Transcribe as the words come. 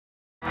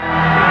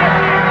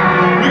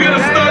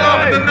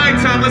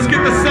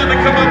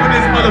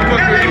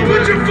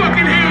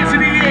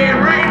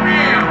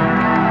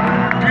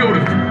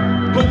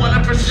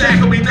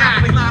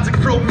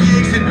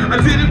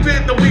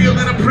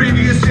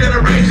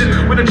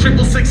the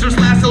triple sixers,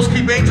 lassos,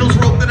 keep angels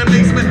roped in the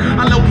basement.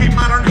 I locate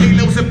modern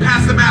halos and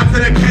pass them out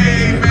to the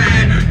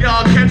caveman.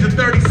 Y'all catch a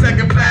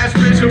 30-second flash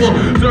visual.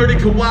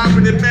 30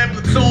 cooperative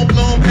members, zone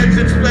blown, heads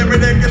and split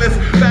ridiculous.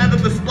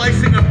 Fathom the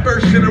splicing of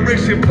first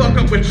generation. Fuck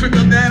up with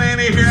trickle down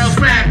any hero,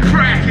 smack,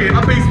 crack it.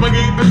 I base my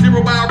game for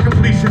 0-hour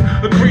completion.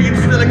 Agreeing,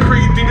 still a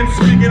creed, even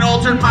speaking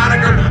altered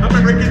moniker.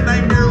 American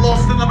nightmare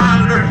lost in the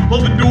monitor.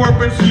 Hold the door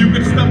open so you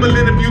can stumble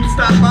in if you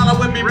stop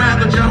following me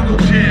round the jungle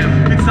gym.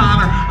 It's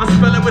honor, I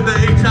spell it with the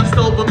H I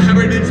stole from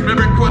heritage.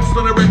 Memory crushed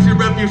on a wretched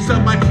refuse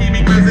of my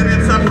TV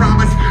residence, I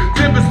promise.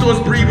 Timber stores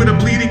breathe with a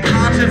bleeding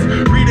conscience.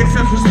 Reading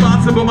sense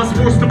responsible, my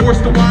sports divorce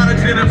the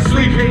wattage and I'm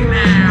sleeping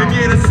now. And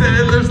yeah, the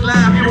settlers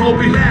laugh, you won't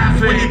be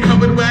laughing. When your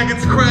covered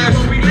wagons crash, you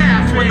won't be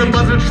laughing. When the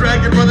buzzer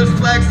drag your brother's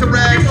flags to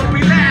rags, you won't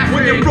be laughing.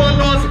 When your front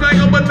lawn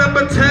spangled but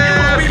number 10, you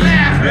won't be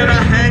laughing. And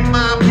I hang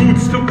my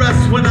boots to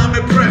rest when I'm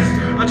impressed.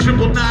 I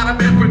triple knot him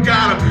and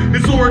forgot him.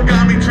 His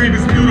origami dream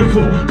is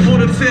beautiful.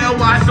 Pull the tail,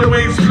 watch the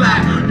waves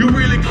flat. You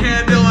really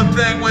can't do a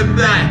thing with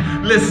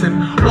that. Listen,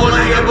 all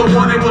I ever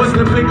wanted was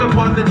to pick up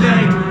on the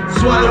day.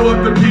 Swallow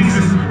up the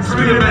pieces,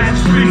 spit them at your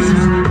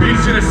species.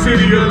 Beach in a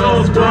city of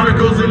lost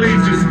barnacles and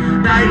leeches.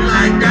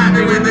 Nightlight got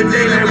me when the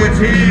daylight was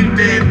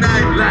hidden.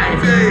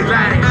 Nightlight,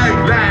 daylight,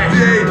 nightlight,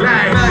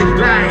 daylight,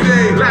 nightlight,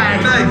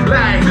 daylight,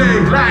 nightlight,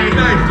 daylight,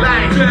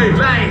 nightlight,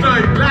 daylight,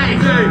 nightlight,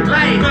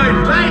 daylight,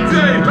 nightlight,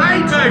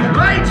 daylight,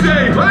 nightlight,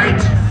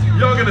 daylight.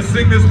 Y'all gonna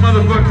sing this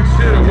motherfucking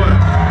shit or what?